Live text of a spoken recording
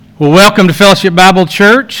Well, welcome to Fellowship Bible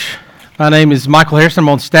Church. My name is Michael Harrison. I'm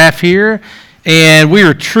on staff here, and we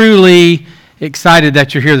are truly excited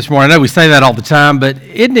that you're here this morning. I know we say that all the time, but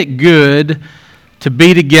isn't it good to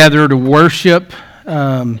be together, to worship,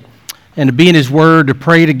 and to be in His Word, to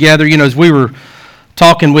pray together? You know, as we were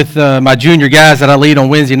talking with my junior guys that I lead on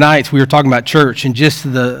Wednesday nights, we were talking about church and just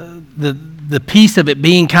the piece of it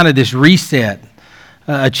being kind of this reset,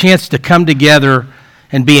 a chance to come together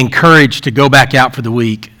and be encouraged to go back out for the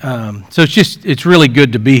week. So it's really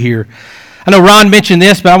good to be here. I know Ron mentioned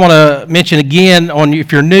this, but I want to mention again,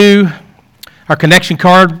 if you're new, our connection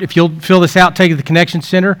card, if you'll fill this out, take it to the Connection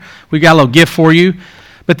Center. We've got a little gift for you.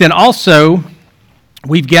 But then also,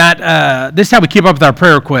 we've got, this is how we keep up with our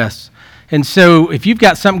prayer requests. And so if you've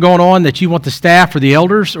got something going on that you want the staff or the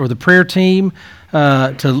elders or the prayer team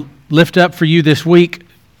to lift up for you this week,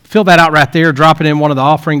 fill that out right there, drop it in one of the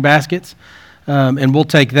offering baskets. And we'll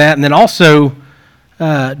take that. And then also,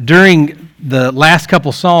 during the last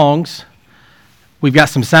couple songs, we've got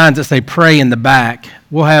some signs that say pray in the back.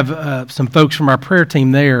 We'll have some folks from our prayer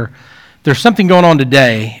team there. If there's something going on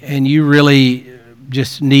today, and you really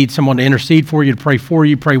just need someone to intercede for you,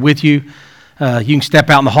 to pray with you. You can step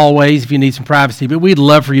out in the hallways if you need some privacy, but we'd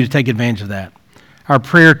love for you to take advantage of that. Our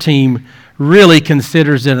prayer team really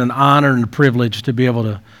considers it an honor and a privilege to be able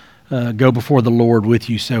to go before the Lord with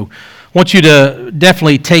you. So I want you to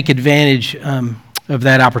definitely take advantage of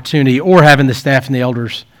that opportunity, or having the staff and the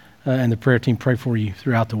elders and the prayer team pray for you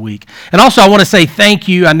throughout the week. And also I want to say thank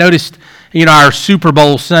you. I noticed, our Super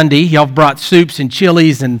Bowl Sunday, y'all brought soups and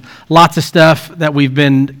chilies and lots of stuff that we've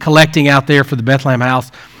been collecting out there for the Bethlehem House.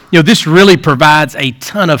 This really provides a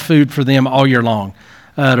ton of food for them all year long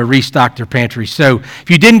to restock their pantry. So if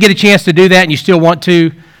you didn't get a chance to do that and you still want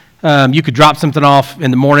to, you could drop something off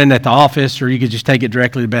in the morning at the office, or you could just take it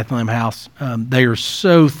directly to Bethlehem House. They are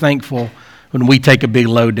so thankful when we take a big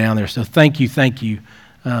load down there. So thank you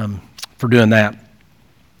for doing that.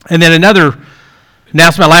 And then another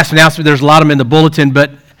announcement, my last announcement, there's a lot of them in the bulletin,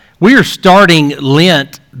 but we are starting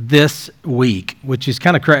Lent this week, which is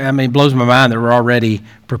kind of crazy. I mean, it blows my mind that we're already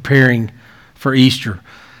preparing for Easter.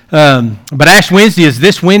 But Ash Wednesday is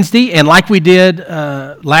this Wednesday, and like we did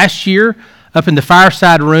last year, up in the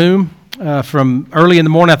fireside room from early in the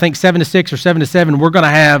morning, I think 7 to 6 or 7 to 7, we're going to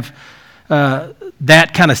have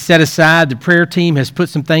that kind of set aside. The prayer team has put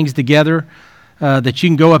some things together that you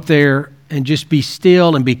can go up there and just be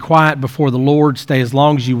still and be quiet before the Lord, stay as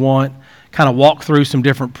long as you want, kind of walk through some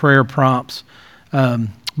different prayer prompts.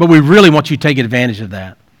 But we really want you to take advantage of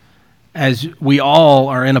that, as we all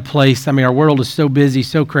are in a place, our world is so busy,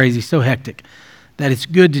 so crazy, so hectic, that it's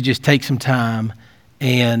good to just take some time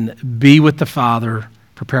and be with the Father,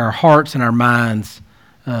 prepare our hearts and our minds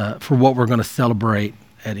for what we're going to celebrate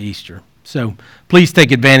at Easter. So please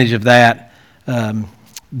take advantage of that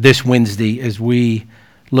this Wednesday as we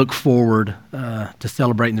look forward to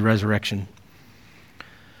celebrating the resurrection.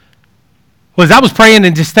 Well, as I was praying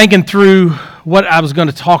and just thinking through what I was going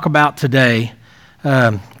to talk about today,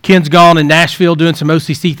 Ken's gone in Nashville doing some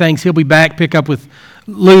OCC things. He'll be back, pick up with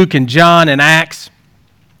Luke and John and Acts.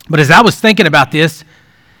 But as I was thinking about this,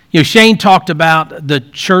 Shane talked about the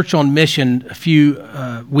church on mission a few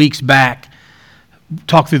weeks back,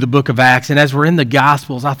 talked through the book of Acts, and as we're in the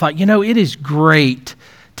Gospels, I thought, it is great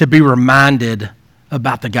to be reminded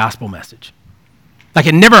about the gospel message. Like,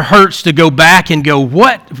 it never hurts to go back and go,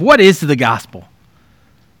 what is the gospel?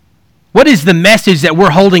 What is the message that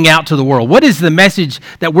we're holding out to the world? What is the message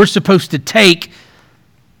that we're supposed to take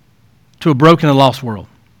to a broken and lost world?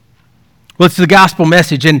 Well, it's the gospel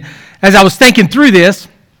message. And as I was thinking through this,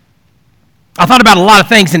 I thought about a lot of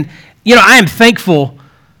things. And, I am thankful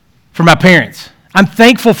for my parents. I'm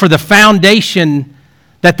thankful for the foundation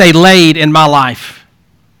that they laid in my life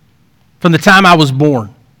from the time I was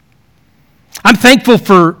born. I'm thankful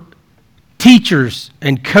for teachers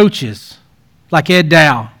and coaches like Ed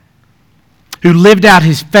Dow, who lived out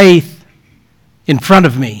his faith in front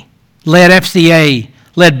of me, led FCA,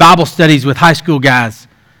 led Bible studies with high school guys,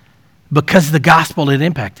 because the gospel had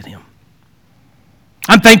impacted him.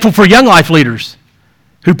 I'm thankful for young life leaders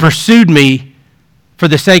who pursued me for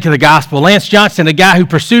the sake of the gospel. Lance Johnson, a guy who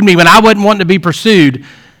pursued me when I wasn't wanting to be pursued,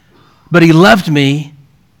 but he loved me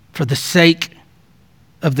for the sake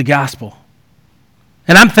of the gospel.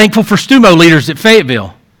 And I'm thankful for STUMO leaders at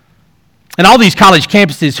Fayetteville and all these college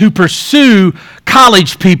campuses who pursue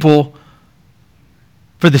college people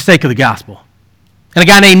for the sake of the gospel. And a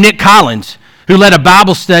guy named Nick Collins, who led a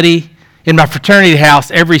Bible study in my fraternity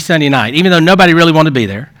house every Sunday night, even though nobody really wanted to be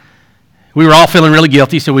there. We were all feeling really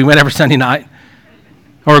guilty, so we went every Sunday night,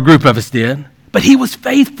 or a group of us did. But he was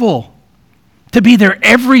faithful to be there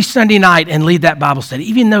every Sunday night and lead that Bible study,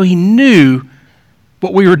 even though he knew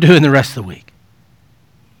what we were doing the rest of the week.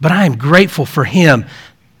 But I am grateful for him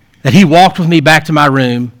that he walked with me back to my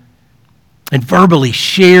room and verbally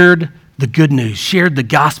shared the good news, shared the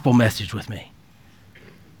gospel message with me.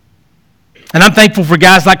 And I'm thankful for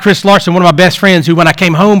guys like Chris Larson, one of my best friends, who when I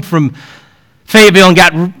came home from Fayetteville and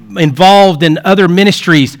got involved in other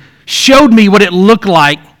ministries, showed me what it looked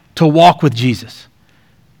like to walk with Jesus.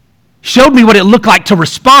 Showed me what it looked like to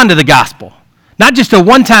respond to the gospel. Not just a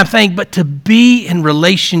one-time thing, but to be in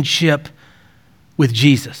relationship with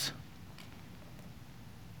Jesus.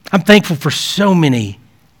 I'm thankful for so many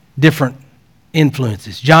different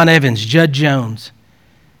influences. John Evans, Judd Jones,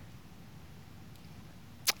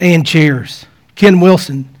 Ann Chairs, Ken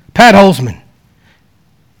Wilson, Pat Holzman,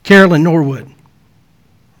 Carolyn Norwood,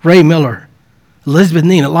 Ray Miller, Elizabeth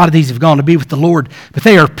Neen. A lot of these have gone to be with the Lord, but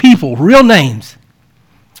they are people, real names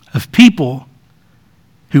of people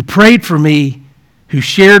who prayed for me, who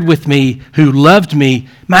shared with me, who loved me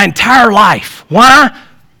my entire life. Why?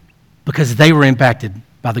 Because they were impacted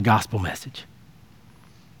by the gospel message.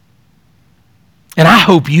 And I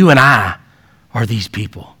hope you and I are these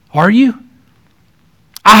people. Are you?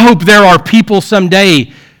 I hope there are people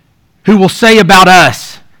someday who will say about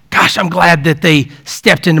us, gosh, I'm glad that they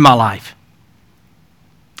stepped into my life.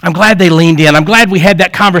 I'm glad they leaned in. I'm glad we had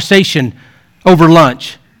that conversation over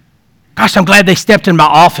lunch. Gosh, I'm glad they stepped in my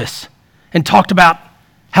office and talked about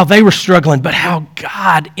how they were struggling, but how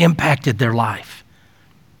God impacted their life.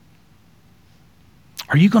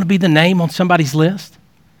 Are you going to be the name on somebody's list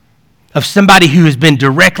of somebody who has been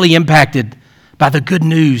directly impacted by the good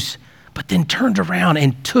news, but then turned around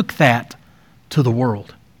and took that to the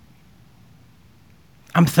world?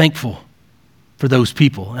 I'm thankful for those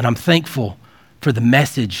people, and I'm thankful for the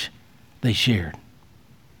message they shared.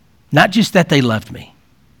 Not just that they loved me,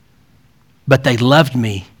 but they loved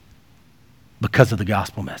me because of the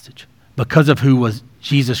gospel message, because of who was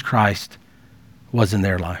Jesus Christ was in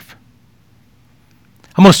their life.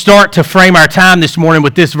 I'm going to start to frame our time this morning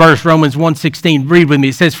with this verse, Romans 1:16. Read with me.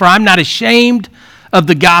 It says, "For I'm not ashamed of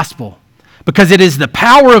the gospel, because it is the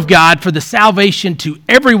power of God for the salvation to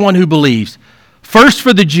everyone who believes, first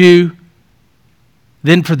for the Jew,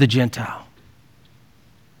 then for the Gentile."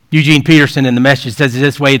 Eugene Peterson in the Message says it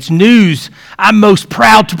this way: "It's news I'm most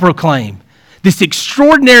proud to proclaim. This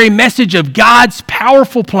extraordinary message of God's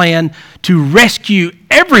powerful plan to rescue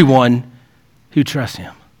everyone who trusts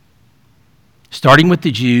him." Starting with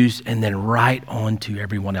the Jews and then right on to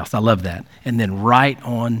everyone else. I love that. And then right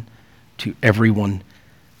on to everyone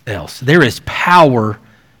else. There is power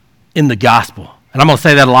in the gospel. And I'm going to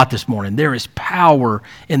say that a lot this morning. There is power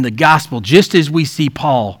in the gospel, just as we see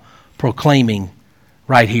Paul proclaiming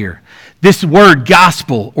right here. This word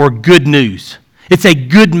gospel, or good news, it's a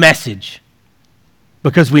good message,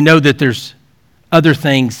 because we know that there's other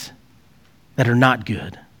things that are not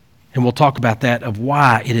good. And we'll talk about that, of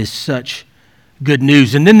why it is such good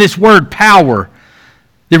news. And then this word power,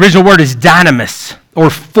 the original word is dynamis, or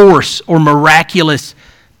force, or miraculous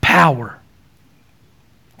power.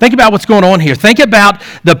 Think about what's going on here. Think about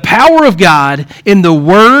the power of God in the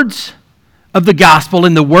words of the gospel,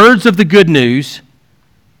 in the words of the good news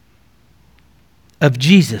of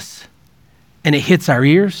Jesus. And it hits our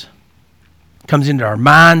ears, comes into our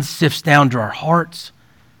minds, sifts down to our hearts,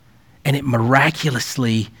 and it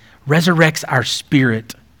miraculously resurrects our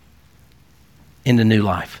spirit into new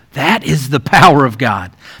life. That is the power of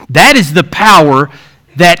God. That is the power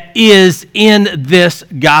that is in this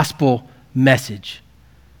gospel message.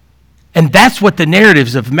 And that's what the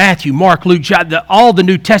narratives of Matthew, Mark, Luke, John, all the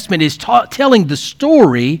New Testament is telling the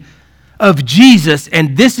story of Jesus,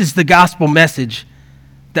 and this is the gospel message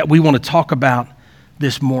that we want to talk about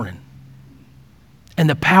this morning. And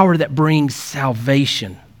the power that brings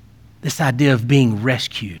salvation, this idea of being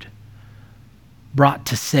rescued, brought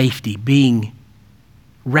to safety, being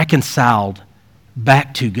reconciled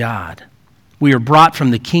back to God. We are brought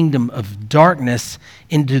from the kingdom of darkness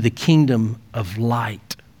into the kingdom of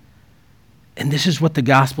light. And this is what the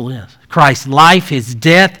gospel is. Christ's life, his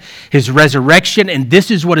death, his resurrection, and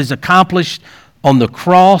this is what is accomplished on the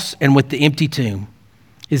cross and with the empty tomb,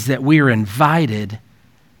 is that we are invited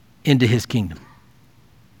into his kingdom.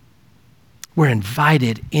 We're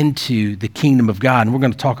invited into the kingdom of God, and we're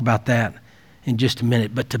going to talk about that in just a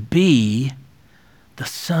minute. But to be the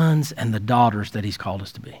sons and the daughters that he's called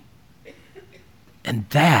us to be. And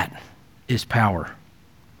that is power.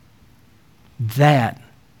 That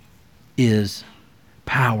is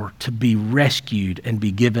power, to be rescued and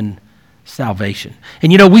be given salvation.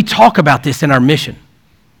 And you know, we talk about this in our mission.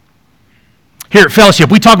 Here at Fellowship,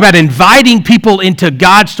 we talk about inviting people into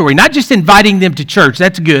God's story, not just inviting them to church,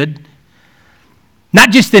 that's good.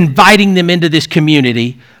 Not just inviting them into this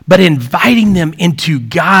community, but inviting them into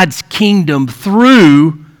God's kingdom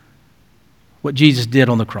through what Jesus did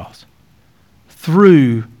on the cross,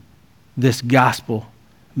 through this gospel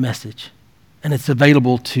message. And it's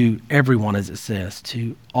available to everyone, as it says,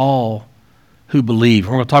 to all who believe.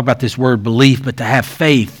 We're going to talk about this word belief, but to have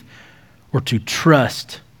faith or to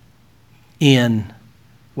trust in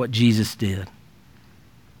what Jesus did.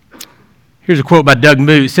 Here's a quote by Doug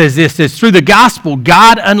Moo. It says this, through the gospel,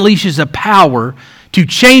 God unleashes a power to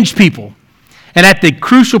change people and at the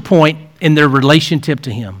crucial point in their relationship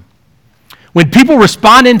to Him. When people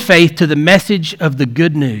respond in faith to the message of the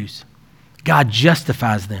good news, God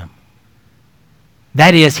justifies them.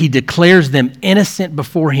 That is, He declares them innocent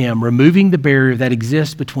before Him, removing the barrier that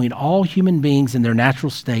exists between all human beings in their natural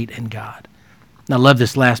state and God. And I love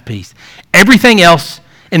this last piece. Everything else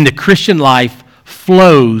in the Christian life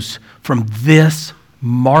flows from this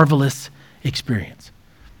marvelous experience.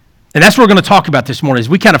 And that's what we're going to talk about this morning as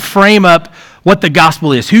we kind of frame up what the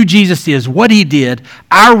gospel is, who Jesus is, what He did,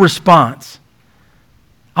 our response.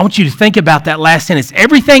 I want you to think about that last sentence.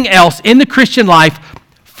 Everything else in the Christian life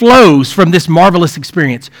flows from this marvelous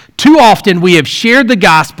experience. Too often we have shared the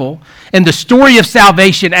gospel and the story of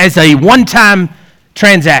salvation as a one-time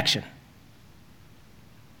transaction,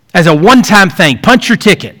 as a one-time thing. Punch your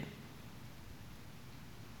ticket.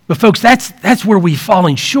 But folks, that's where we've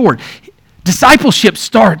fallen short. Discipleship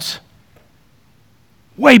starts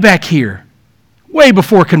way back here, way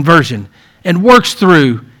before conversion, and works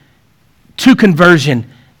through to conversion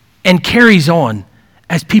and carries on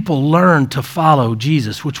as people learn to follow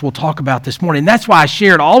Jesus, which we'll talk about this morning. That's why I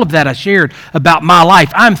shared all of that I shared about my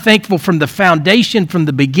life. I'm thankful from the foundation, from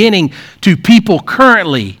the beginning, to people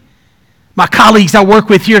currently, my colleagues I work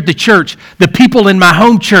with here at the church, the people in my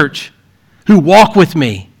home church who walk with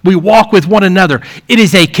me. We walk with one another. It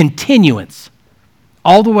is a continuance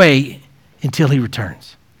all the way until He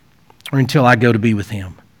returns or until I go to be with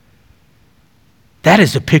Him. That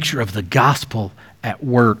is a picture of the gospel at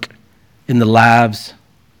work in the lives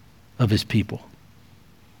of His people.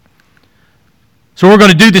 So what we're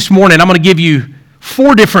going to do this morning, I'm going to give you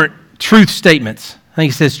 4 different truth statements. I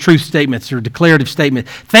think it says truth statements or declarative statements.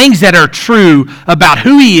 Things that are true about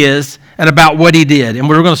who He is and about what He did. And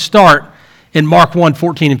we're going to start in Mark 1,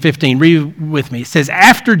 14 and 15. Read with me. It says,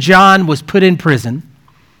 after John was put in prison,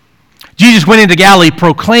 Jesus went into Galilee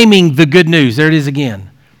proclaiming the good news. There it is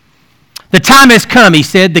again. The time has come, He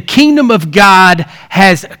said. The kingdom of God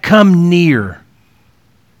has come near.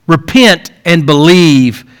 Repent and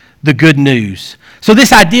believe the good news. So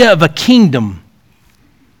this idea of a kingdom,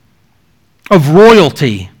 of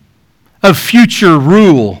royalty, of future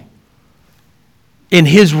rule in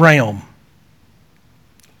His realm.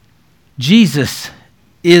 Jesus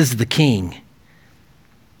is the King.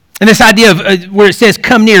 And this idea of where it says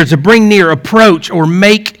come near, to bring near, approach, or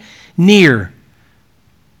make near.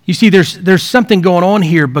 You see, there's something going on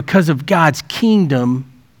here because of God's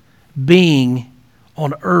kingdom being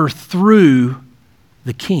on earth through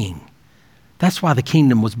the King. That's why the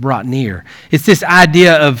kingdom was brought near. It's this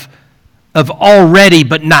idea of already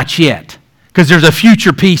but not yet, because there's a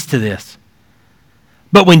future piece to this.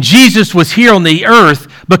 But when Jesus was here on the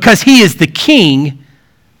earth, because He is the King,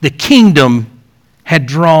 the kingdom had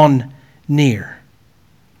drawn near.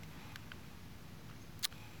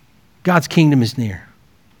 God's kingdom is near.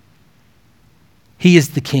 He is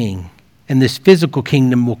the King, and this physical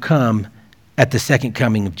kingdom will come at the second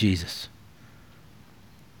coming of Jesus.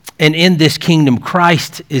 And in this kingdom,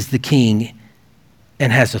 Christ is the King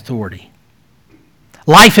and has authority.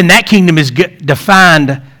 Life in that kingdom is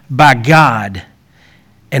defined by God,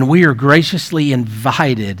 and we are graciously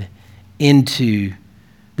invited into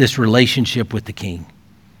this relationship with the King,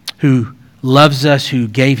 who loves us, who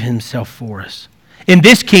gave Himself for us. In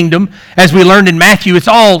this kingdom, as we learned in Matthew, it's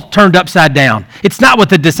all turned upside down. It's not what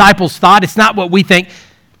the disciples thought. It's not what we think.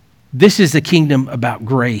 This is a kingdom about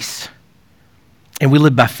grace. And we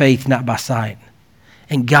live by faith, not by sight.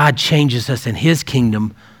 And God changes us in His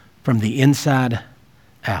kingdom from the inside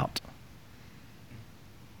out,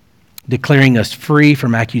 declaring us free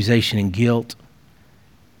from accusation and guilt.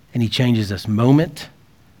 And He changes us moment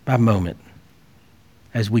by moment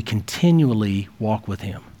as we continually walk with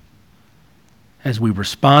Him, as we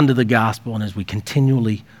respond to the gospel and as we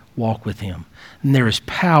continually walk with Him. And there is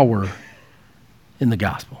power in the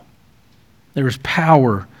gospel. There is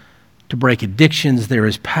power to break addictions. There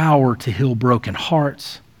is power to heal broken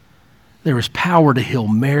hearts. There is power to heal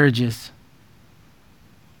marriages.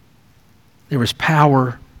 There is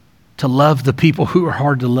power to love the people who are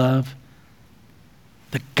hard to love.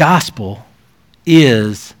 The gospel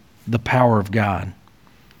is the power of God.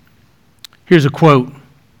 Here's a quote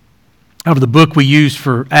out of the book we use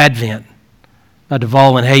for Advent by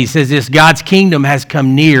Duvall and Hayes. It says this: God's kingdom has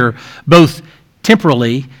come near both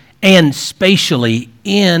temporally and spatially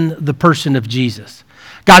in the person of Jesus.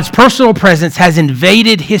 God's personal presence has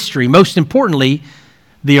invaded history. Most importantly,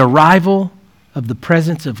 the arrival of the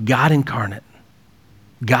presence of God incarnate,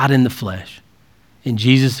 God in the flesh, in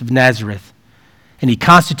Jesus of Nazareth. And he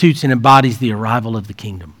constitutes and embodies the arrival of the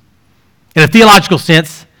kingdom. In a theological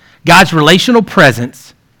sense, God's relational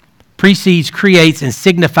presence precedes, creates, and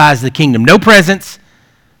signifies the kingdom. No presence,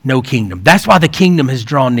 no kingdom. That's why the kingdom has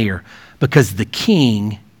drawn near, because the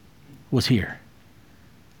king was here.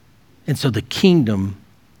 And so the kingdom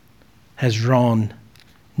has drawn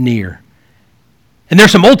near. And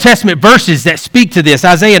there's some Old Testament verses that speak to this.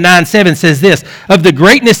 Isaiah 9:7 says this: of the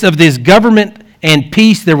greatness of this government and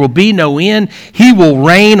peace there will be no end. He will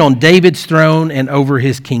reign on David's throne and over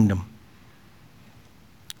his kingdom.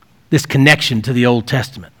 This connection to the Old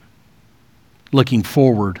Testament, looking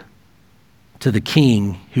forward to the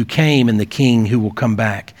king who came and the king who will come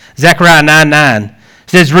back. Zechariah 9:9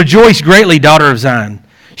 says, rejoice greatly, daughter of Zion.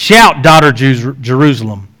 Shout, daughter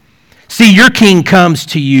Jerusalem. See, your king comes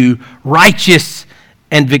to you, righteous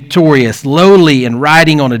and victorious, lowly and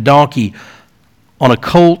riding on a donkey, on a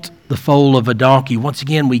colt, the foal of a donkey. Once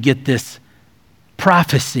again, we get this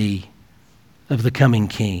prophecy of the coming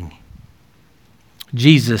king.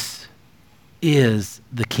 Jesus is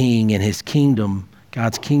the king, and his kingdom,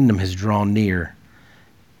 God's kingdom, has drawn near.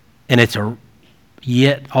 And it's a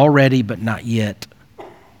yet, already, but not yet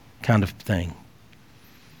kind of thing.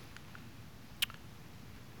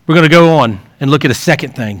 We're going to go on and look at a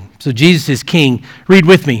second thing. So Jesus is king. Read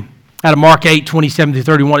with me out of Mark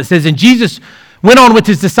 8:27-31. It says, and Jesus went on with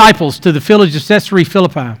his disciples to the village of Caesarea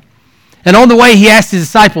Philippi. And on the way, he asked his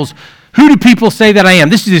disciples, who do people say that I am?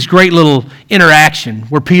 This is this great little interaction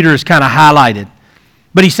where Peter is kind of highlighted.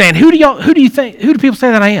 But he's saying, who do people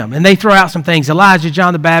say that I am? And they throw out some things. Elijah,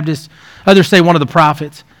 John the Baptist, others say one of the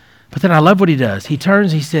prophets. But then I love what he does. He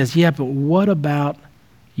turns, he says, yeah, but what about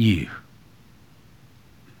you?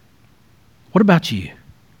 What about you?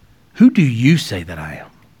 Who do you say that I am?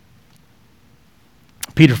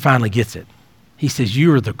 Peter finally gets it. He says,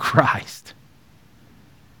 you are the Christ.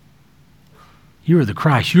 You are the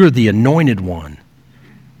Christ. You're the anointed one.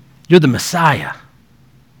 You're the Messiah.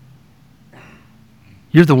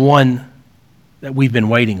 You're the one that we've been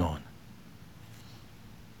waiting on.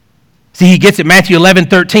 See, he gets it. Matthew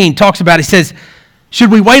 11:13 talks about it. He says,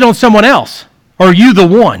 should we wait on someone else? Or are you the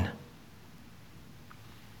one?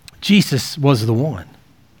 Jesus was the one.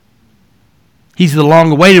 He's the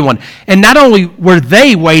long-awaited one. And not only were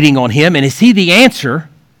they waiting on him, and is he the answer,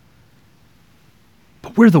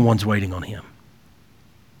 but we're the ones waiting on him.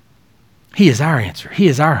 He is our answer. He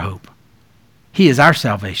is our hope. He is our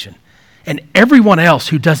salvation. And everyone else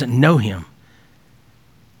who doesn't know him,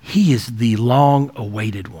 he is the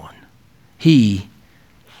long-awaited one. He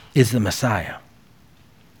is the Messiah.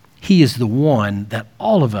 He is the one that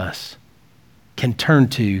all of us can turn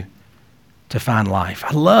to find life.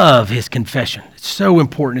 I love his confession. It's so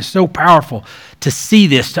important. It's so powerful to see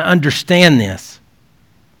this, to understand this.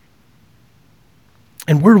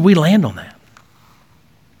 And where do we land on that?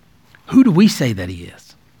 Who do we say that he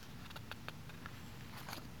is?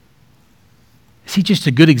 Is he just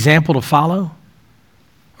a good example to follow?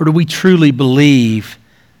 Or do we truly believe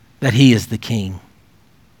that he is the king?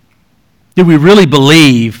 Do we really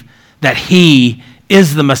believe that he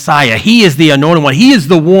is the Messiah? He is the anointed one. He is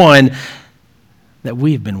the one that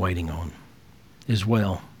we've been waiting on as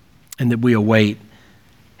well, and that we await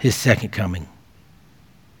his second coming.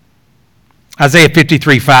 Isaiah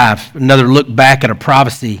 53:5, another look back at a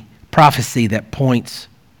prophecy that points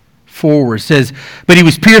forward. It says, but he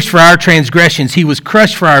was pierced for our transgressions. He was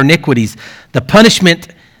crushed for our iniquities. The punishment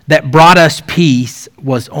that brought us peace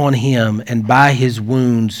was on him, and by his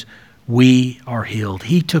wounds we are healed.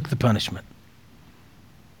 He took the punishment.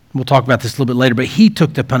 We'll talk about this a little bit later, but he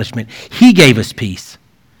took the punishment. He gave us peace.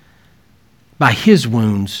 By his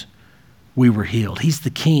wounds, we were healed. He's the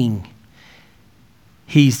king.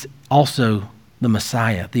 He's also the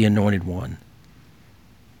Messiah, the anointed one.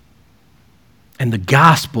 And the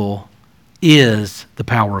gospel is the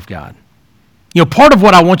power of God. You know, part of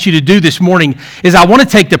what I want you to do this morning is I want to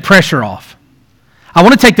take the pressure off. I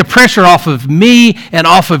want to take the pressure off of me and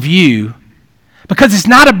off of you, because it's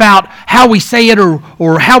not about how we say it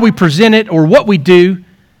or how we present it or what we do.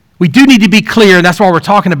 We do need to be clear, and that's why we're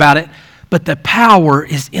talking about it. But the power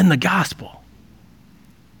is in the gospel.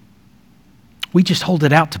 We just hold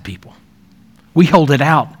it out to people. We hold it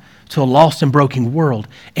out to a lost and broken world,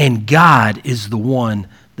 and God is the one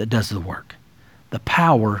that does the work. The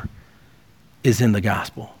power is in the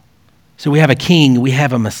gospel. So we have a king, we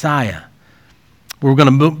have a Messiah. We're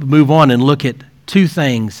going to move on and look at two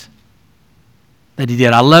things that he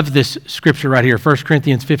did. I love this scripture right here, 1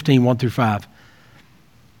 Corinthians 15, 1 through 5.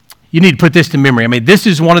 You need to put this to memory. I mean, this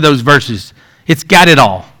is one of those verses. It's got it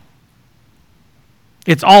all.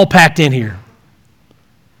 It's all packed in here.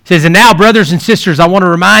 It says, and now, brothers and sisters, I want to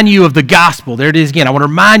remind you of the gospel. There it is again. I want to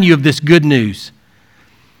remind you of this good news.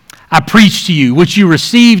 I preach to you, which you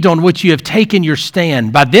received, on which you have taken your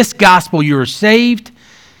stand. By this gospel you are saved,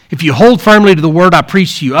 if you hold firmly to the word I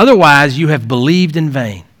preach to you. Otherwise, you have believed in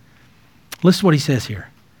vain. Listen to what he says here.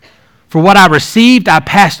 For what I received, I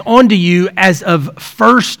passed on to you as of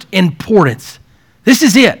first importance. This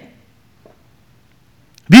is it.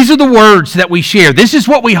 These are the words that we share. This is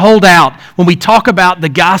what we hold out when we talk about the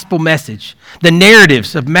gospel message, the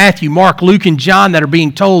narratives of Matthew, Mark, Luke, and John that are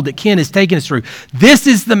being told that Ken has taken us through. This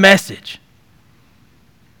is the message.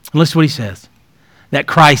 And listen to what he says. That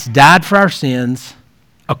Christ died for our sins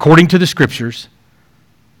according to the Scriptures,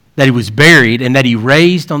 that he was buried, and that he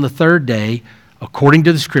raised on the third day according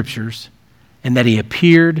to the Scriptures, and that he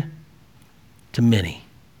appeared to many.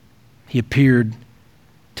 He appeared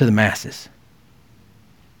to the masses.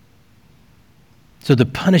 So the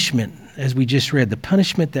punishment, as we just read, the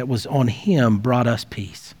punishment that was on him brought us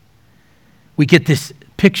peace. We get this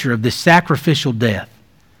picture of this sacrificial death.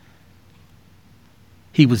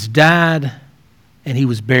 He was died and he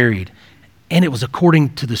was buried. And it was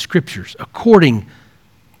according to the Scriptures, according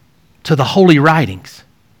to the holy writings.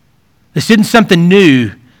 This isn't something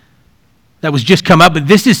new that was just come up, but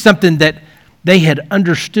this is something that they had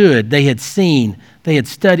understood, they had seen, they had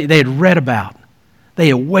studied, they had read about,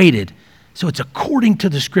 they awaited. So it's according to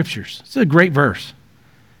the Scriptures. It's a great verse.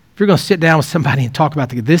 If you're going to sit down with somebody and talk about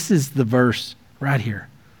this is the verse right here.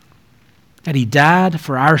 That he died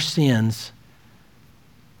for our sins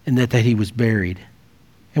and that he was buried.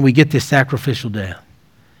 And we get this sacrificial death.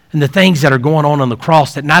 And the things that are going on the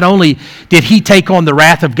cross, that not only did he take on the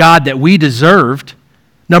wrath of God that we deserved,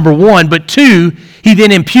 number one, but two, he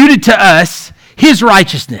then imputed to us his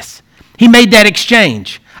righteousness. He made that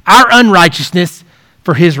exchange. Our unrighteousness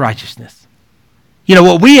for his righteousness. You know,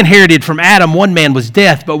 what we inherited from Adam, one man was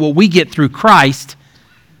death, but what we get through Christ,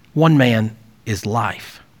 one man is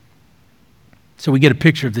life. So we get a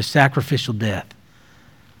picture of this sacrificial death.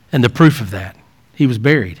 And the proof of that, he was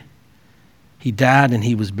buried. He died and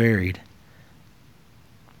he was buried.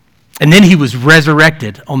 And then he was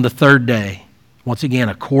resurrected on the third day, once again,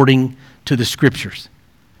 according to the Scriptures.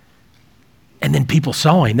 And then people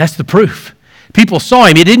saw him. That's the proof. People saw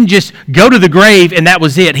him. He didn't just go to the grave and that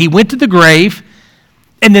was it. He went to the grave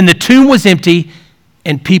and then the tomb was empty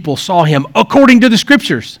and people saw him according to the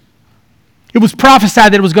Scriptures. It was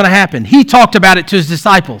prophesied that it was going to happen. He talked about it to his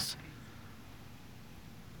disciples.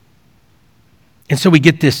 And so we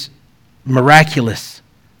get this miraculous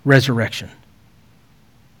resurrection.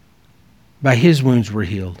 By his wounds we're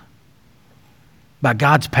healed. By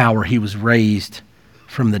God's power, he was raised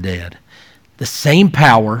from the dead. The same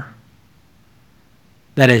power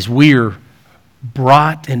that as we're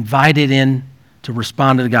brought, invited in to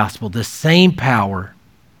respond to the gospel, the same power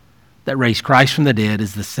that raised Christ from the dead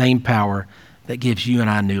is the same power that gives you and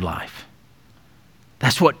I new life.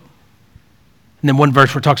 That's what, and then one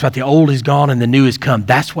verse where it talks about the old is gone and the new is come.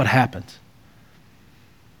 That's what happens.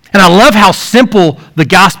 And I love how simple the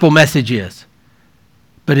gospel message is,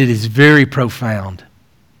 but it is very profound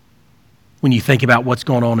when you think about what's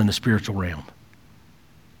going on in the spiritual realm.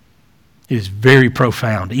 It is very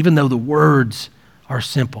profound, even though the words are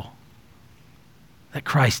simple. That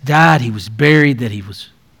Christ died, he was buried, that he was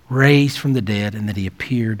raised from the dead, and that he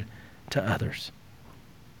appeared to others.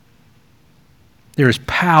 There is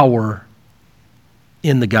power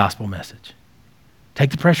in the gospel message.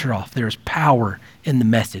 Take the pressure off. There is power in the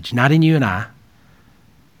message, not in you and I,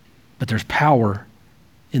 but there's power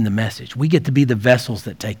in the message. We get to be the vessels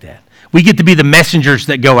that take that. We get to be the messengers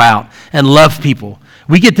that go out and love people.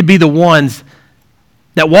 We get to be the ones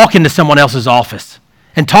that walk into someone else's office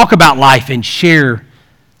and talk about life and share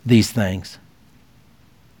these things.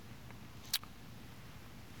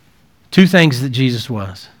 Two things that Jesus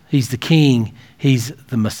was. He's the King. He's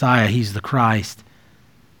the Messiah. He's the Christ.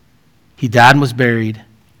 He died and was buried,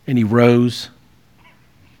 and he rose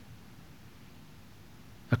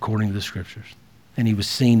according to the Scriptures. And he was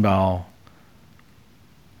seen by all.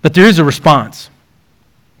 But there is a response.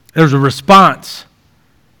 There's a response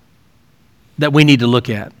that we need to look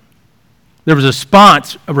at. There was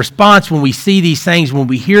a response when we see these things, when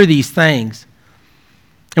we hear these things.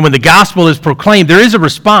 And when the gospel is proclaimed, there is a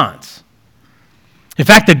response. In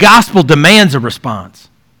fact, the gospel demands a response.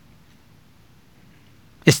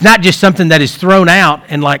 It's not just something that is thrown out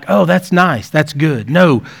and like, oh, that's nice, that's good.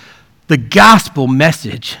 No, the gospel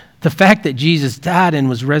message, the fact that Jesus died and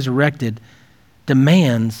was resurrected,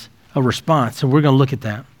 demands a response. So we're going to look at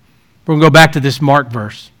that. We're going to go back to this Mark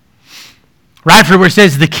verse. Right after where it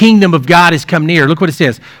says, the kingdom of God has come near. Look what it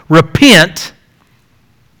says. Repent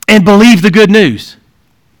and believe the good news.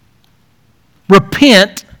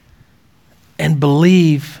 Repent and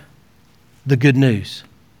believe the good news.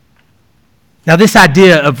 Now this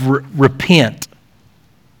idea of repent,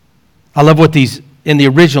 I love what these, in the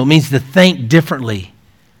original, it means to think differently,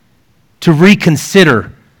 to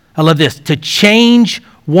reconsider. I love this, to change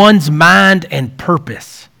one's mind and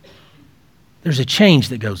purpose. There's a change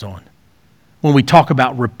that goes on when we talk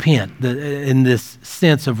about repent, in this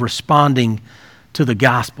sense of responding to the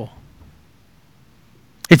gospel.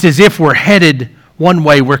 It's as if we're headed one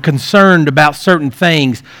way, we're concerned about certain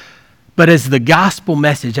things, but as the gospel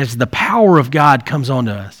message, as the power of God comes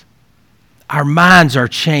onto us, our minds are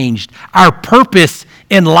changed, our purpose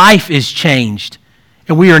in life is changed,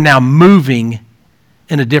 and we are now moving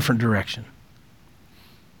in a different direction.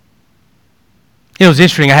 It was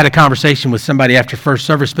interesting. I had a conversation with somebody after first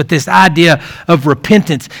service, but this idea of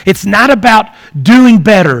repentance, it's not about doing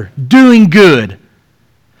better, doing good.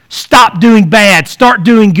 Stop doing bad, start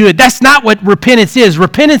doing good. That's not what repentance is.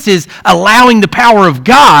 Repentance is allowing the power of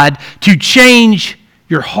God to change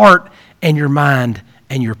your heart and your mind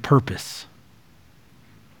and your purpose.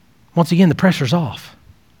 Once again, the pressure's off.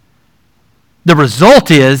 The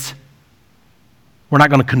result is we're not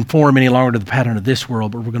going to conform any longer to the pattern of this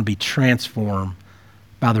world, but we're going to be transformed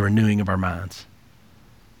by the renewing of our minds.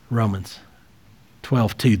 Romans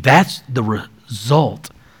 12:2. That's the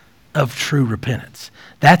result of true repentance.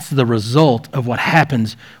 That's the result of what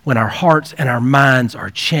happens when our hearts and our minds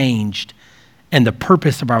are changed and the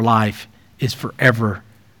purpose of our life is forever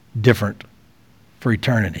different for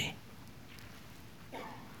eternity.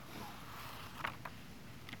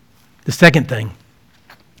 The second thing,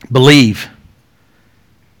 believe.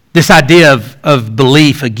 This idea of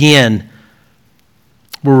belief, again,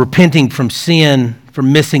 we're repenting from sin,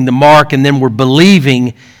 from missing the mark, and then we're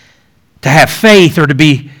believing to have faith or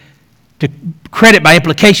to credit by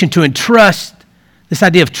implication, to entrust, this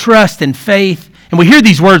idea of trust and faith. And we hear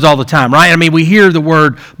these words all the time, right? I mean, we hear the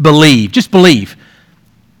word believe. Just believe.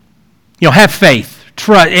 Have faith,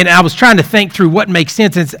 trust. And I was trying to think through what makes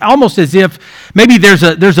sense. It's almost as if maybe there's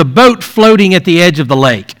a boat floating at the edge of the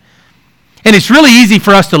lake. And it's really easy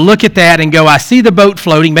for us to look at that and go, I see the boat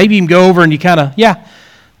floating. Maybe you can go over and you kind of,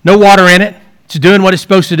 no water in it. It's doing what it's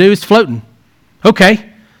supposed to do. It's floating. Okay.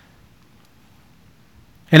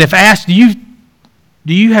 And if asked, do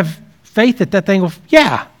you have faith that thing will,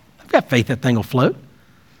 I've got faith that thing will float.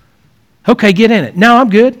 Okay, get in it. No, I'm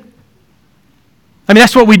good. I mean,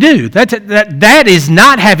 that's what we do. That is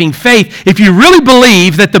not having faith. If you really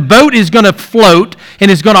believe that the boat is going to float and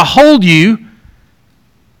is going to hold you,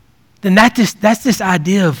 then that's this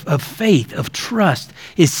idea of faith, of trust,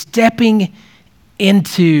 is stepping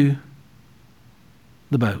into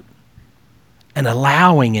the boat and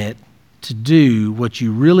allowing it to do what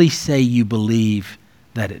you really say you believe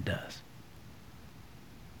that it does.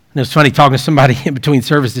 And it was funny talking to somebody in between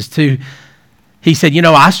services too. He said,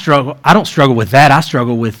 I don't struggle with that. I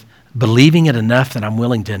struggle with believing it enough that I'm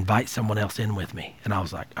willing to invite someone else in with me. And I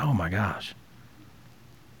was like, oh my gosh.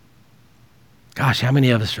 Gosh, how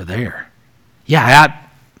many of us are there? Yeah,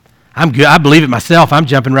 I'm good. I believe it myself. I'm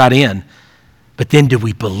jumping right in. But then do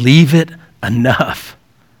we believe it enough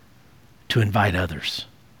to invite others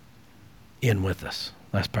in with us?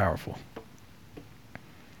 That's powerful.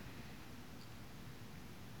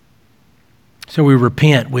 So we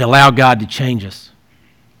repent. We allow God to change us.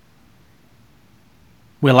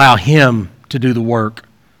 We allow Him to do the work,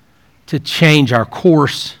 to change our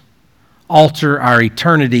course, alter our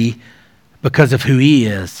eternity because of who He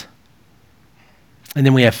is. And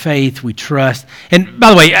then we have faith, we trust. And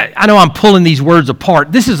by the way, I know I'm pulling these words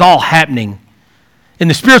apart. This is all happening. In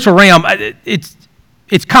the spiritual realm,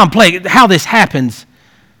 it's complex. How this happens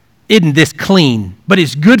isn't this clean, but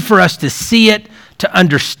it's good for us to see it, to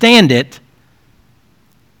understand it,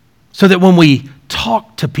 so that when we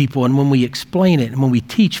talk to people and when we explain it and when we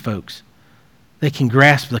teach folks, they can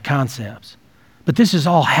grasp the concepts. But this is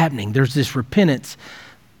all happening. There's this repentance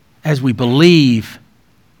as we believe.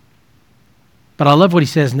 But I love what he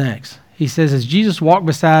says next. He says, as Jesus walked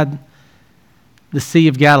beside the Sea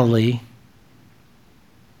of Galilee,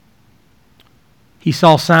 he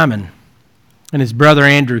saw Simon and his brother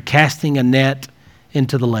Andrew casting a net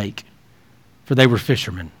into the lake, for they were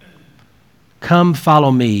fishermen. Come,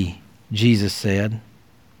 follow me, Jesus said,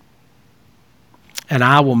 and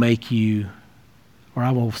I will make you, or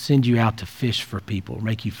I will send you out to fish for people,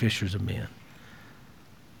 make you fishers of men.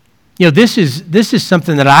 You know, this is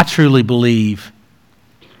something that I truly believe.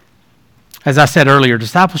 As I said earlier,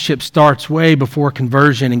 discipleship starts way before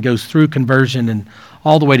conversion and goes through conversion and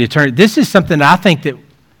all the way to eternity. This is something I think that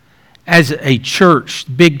as a church,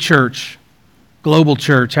 big church, global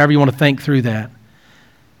church, however you want to think through that,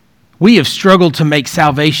 we have struggled to make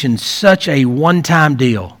salvation such a one-time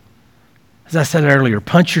deal. As I said earlier,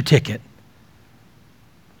 punch your ticket.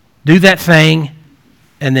 Do that thing,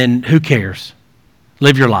 and then who cares?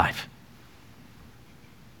 Live your life.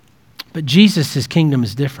 But Jesus' kingdom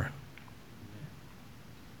is different.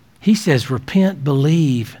 He says, repent,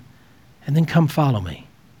 believe, and then come follow me.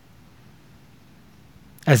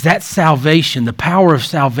 As that salvation, the power of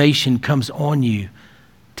salvation comes on you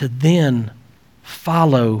to then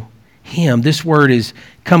follow him. This word is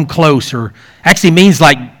come close, or actually means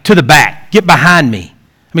like to the back, get behind me.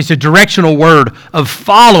 I mean, it's a directional word of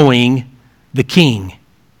following the King,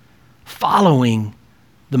 following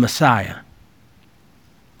the Messiah.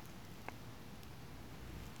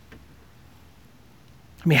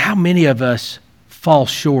 I mean, how many of us fall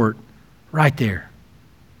short right there?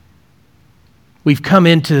 We've come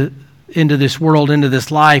into this world, into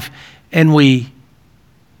this life, and we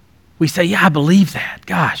say, yeah, I believe that.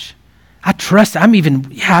 Gosh, I trust.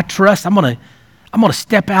 I trust. I'm gonna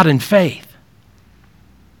step out in faith.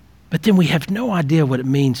 But then we have no idea what it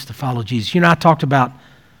means to follow Jesus. You know, I talked about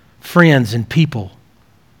friends and people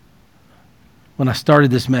when I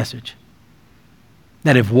started this message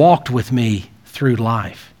that have walked with me through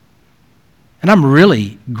life. And I'm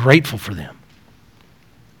really grateful for them.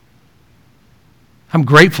 I'm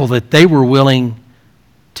grateful that they were willing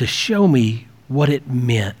to show me what it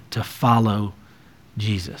meant to follow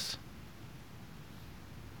Jesus.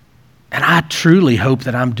 And I truly hope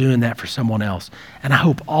that I'm doing that for someone else. And I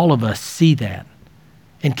hope all of us see that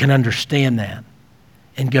and can understand that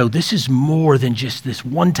and go, this is more than just this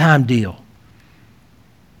one-time deal.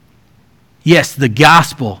 Yes, the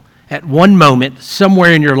gospel, at one moment,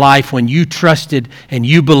 somewhere in your life when you trusted and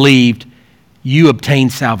you believed, you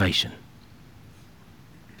obtained salvation.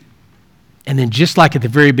 And then just like at the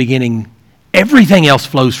very beginning, everything else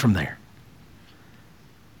flows from there.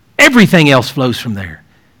 Everything else flows from there.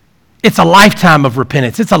 It's a lifetime of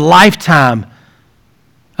repentance. It's a lifetime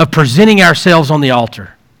of presenting ourselves on the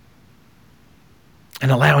altar and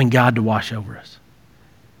allowing God to wash over us.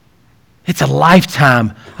 It's a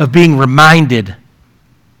lifetime of being reminded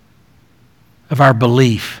of our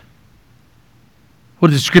belief. What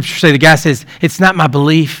does the scripture say? The guy says, it's not my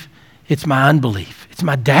belief, it's my unbelief. It's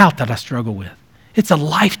my doubt that I struggle with. It's a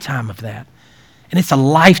lifetime of that. And it's a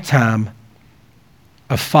lifetime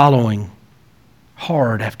of following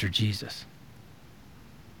hard after Jesus.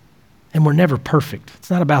 And we're never perfect. It's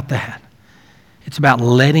not about that. It's about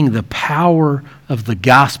letting the power of the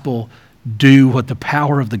gospel do what the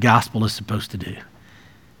power of the gospel is supposed to do.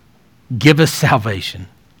 Give us salvation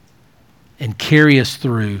and carry us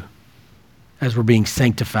through as we're being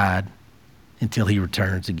sanctified until he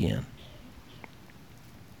returns again.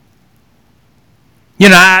 You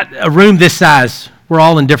know, a room this size, we're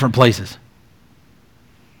all in different places.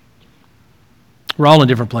 We're all in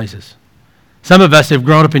different places. Some of us have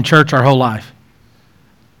grown up in church our whole life.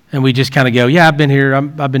 And we just kind of go, yeah, I've been here,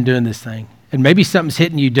 I've been doing this thing. And maybe something's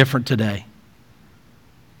hitting you different today.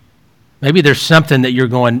 Maybe there's something that you're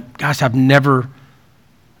going, gosh, I've never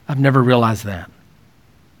realized that.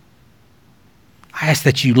 I ask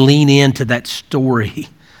that you lean into that story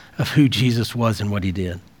of who Jesus was and what he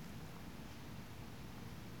did.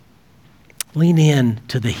 Lean in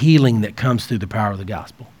to the healing that comes through the power of the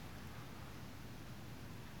gospel.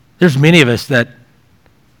 There's many of us that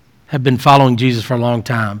have been following Jesus for a long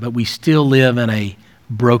time, but we still live in a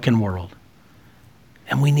broken world.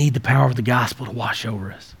 And we need the power of the gospel to wash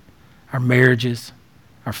over us. Our marriages,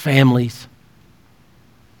 our families,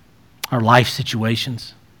 our life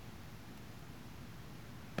situations.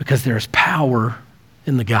 Because there is power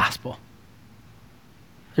in the gospel.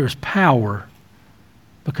 There is power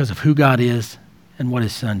because of who God is and what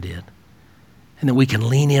his son did. And that we can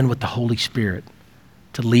lean in with the Holy Spirit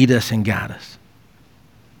to lead us and guide us.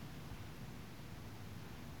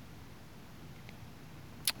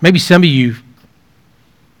 Maybe some of you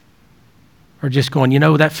are just going, you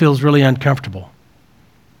know, that feels really uncomfortable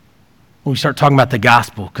when we start talking about the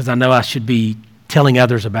gospel, because I know I should be telling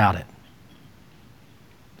others about it.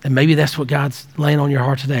 And maybe that's what God's laying on your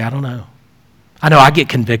heart today. I don't know. I know I get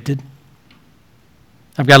convicted.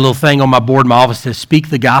 I've got a little thing on my board in my office that says, speak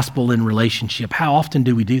the gospel in relationship. How often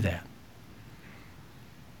do we do that?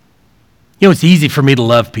 You know, it's easy for me to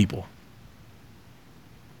love people.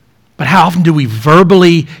 But how often do we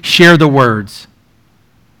verbally share the words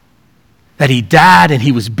that he died and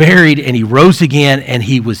he was buried and he rose again and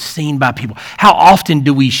he was seen by people? How often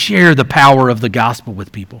do we share the power of the gospel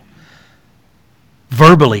with people?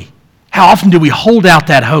 Verbally. How often do we hold out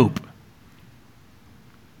that hope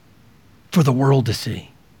for the world to see?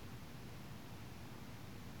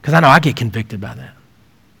 Because I know I get convicted by that.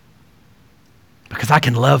 Because I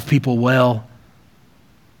can love people well.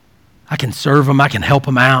 I can serve them. I can help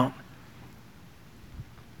them out.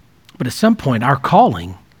 But at some point, our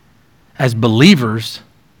calling as believers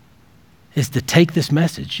is to take this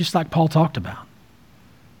message, just like Paul talked about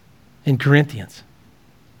in Corinthians.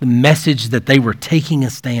 The message that they were taking a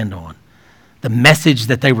stand on. The message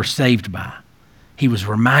that they were saved by. He was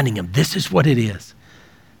reminding them, this is what it is.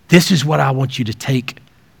 This is what I want you to take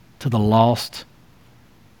to the lost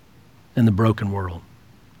and the broken world.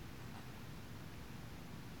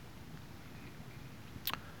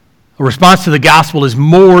 A response to the gospel is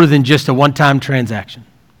more than just a one-time transaction.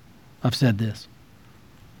 I've said this.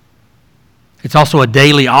 It's also a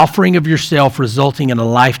daily offering of yourself resulting in a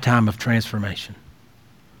lifetime of transformation.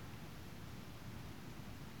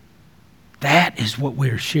 That is what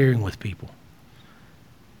we're sharing with people.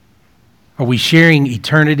 Are we sharing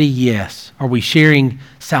eternity? Yes. Are we sharing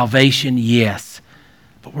salvation? Yes.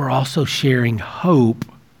 But we're also sharing hope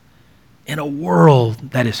in a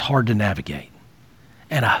world that is hard to navigate,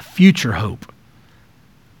 and a future hope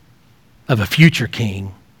of a future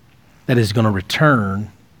king that is going to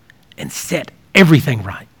return and set everything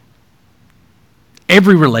right.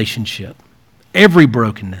 Every relationship, every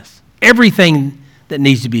brokenness, everything that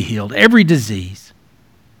needs to be healed, every disease,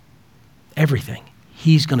 everything.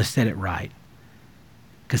 He's going to set it right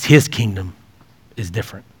because his kingdom is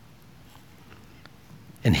different.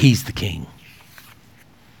 And he's the king.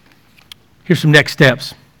 Here's some next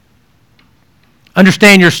steps.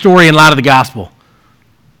 Understand your story in light of the gospel.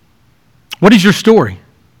 What is your story?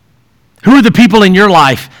 Who are the people in your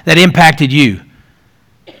life that impacted you?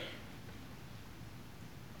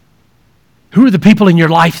 Who are the people in your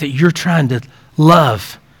life that you're trying to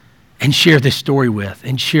love and share this story with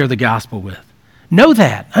and share the gospel with? Know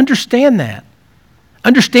that. Understand that.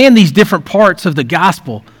 Understand these different parts of the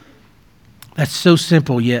gospel. That's so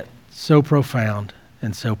simple yet so profound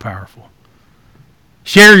and so powerful.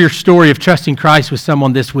 Share your story of trusting Christ with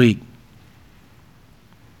someone this week.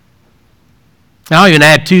 I'll even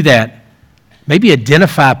add to that, maybe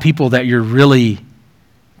identify people that you're really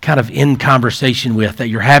kind of in conversation with, that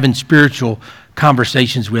you're having spiritual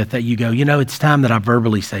conversations with, that you go, you know, it's time that I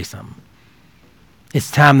verbally say something. It's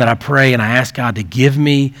time that I pray and I ask God to give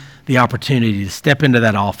me the opportunity to step into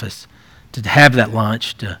that office, to have that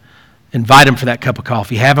lunch, to invite them for that cup of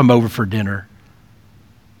coffee, have them over for dinner,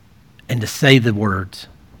 and to say the words.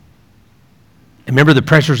 And remember, the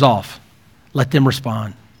pressure's off. Let them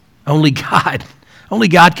respond. Only God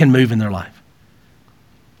can move in their life.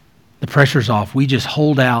 The pressure's off. We just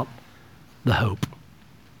hold out the hope.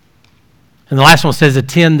 And the last one says,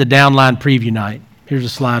 attend the downline preview night. Here's a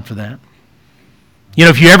slide for that. You know,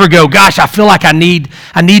 if you ever go, gosh, I feel like I need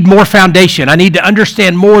more foundation. I need to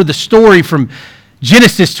understand more of the story from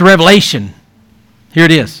Genesis to Revelation. Here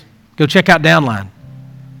it is. Go check out Downline.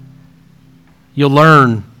 You'll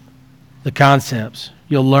learn the concepts.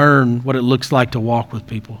 You'll learn what it looks like to walk with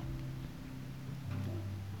people.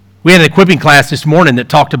 We had an equipping class this morning that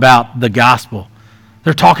talked about the gospel.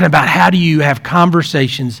 They're talking about how do you have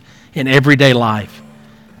conversations in everyday life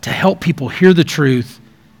to help people hear the truth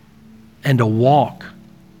and to walk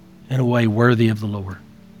in a way worthy of the Lord.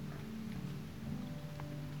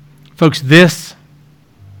 Folks, this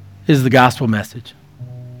is the gospel message.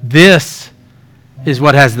 This is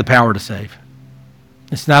what has the power to save.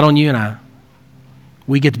 It's not on you and I.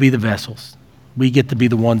 We get to be the vessels. We get to be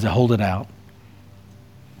the ones that hold it out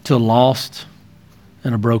to a lost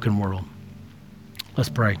and a broken world. Let's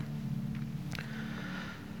pray.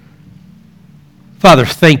 Father,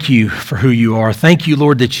 thank you for who you are. Thank you,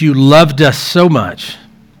 Lord, that you loved us so much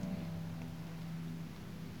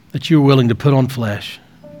that you were willing to put on flesh.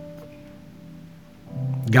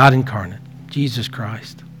 God incarnate, Jesus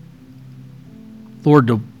Christ. Lord,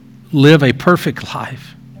 to live a perfect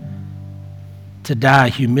life, to die a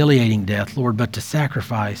humiliating death, Lord, but to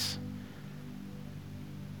sacrifice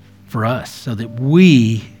for us so that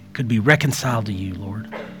we could be reconciled to you,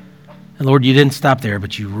 Lord. And Lord, you didn't stop there,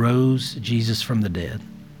 but you rose Jesus from the dead.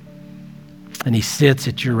 And he sits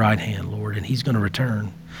at your right hand, Lord, and he's going to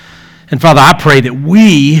return. And Father, I pray that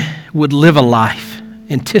we would live a life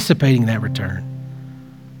anticipating that return.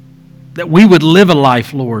 That we would live a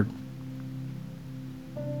life, Lord,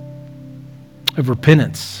 of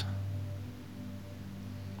repentance.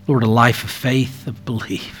 Lord, a life of faith, of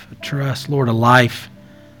belief, of trust. Lord, a life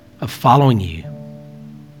of following you.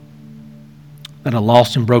 That a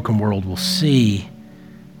lost and broken world will see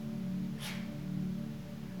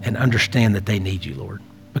and understand that they need you, Lord,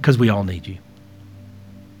 because we all need you.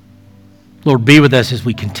 Lord, be with us as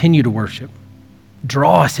we continue to worship.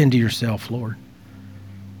 Draw us into yourself, Lord.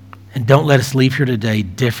 And don't let us leave here today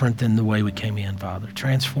different than the way we came in, Father.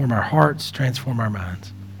 Transform our hearts, transform our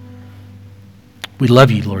minds. We love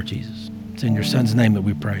you, Lord Jesus. It's in your Son's name that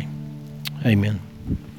we pray. Amen.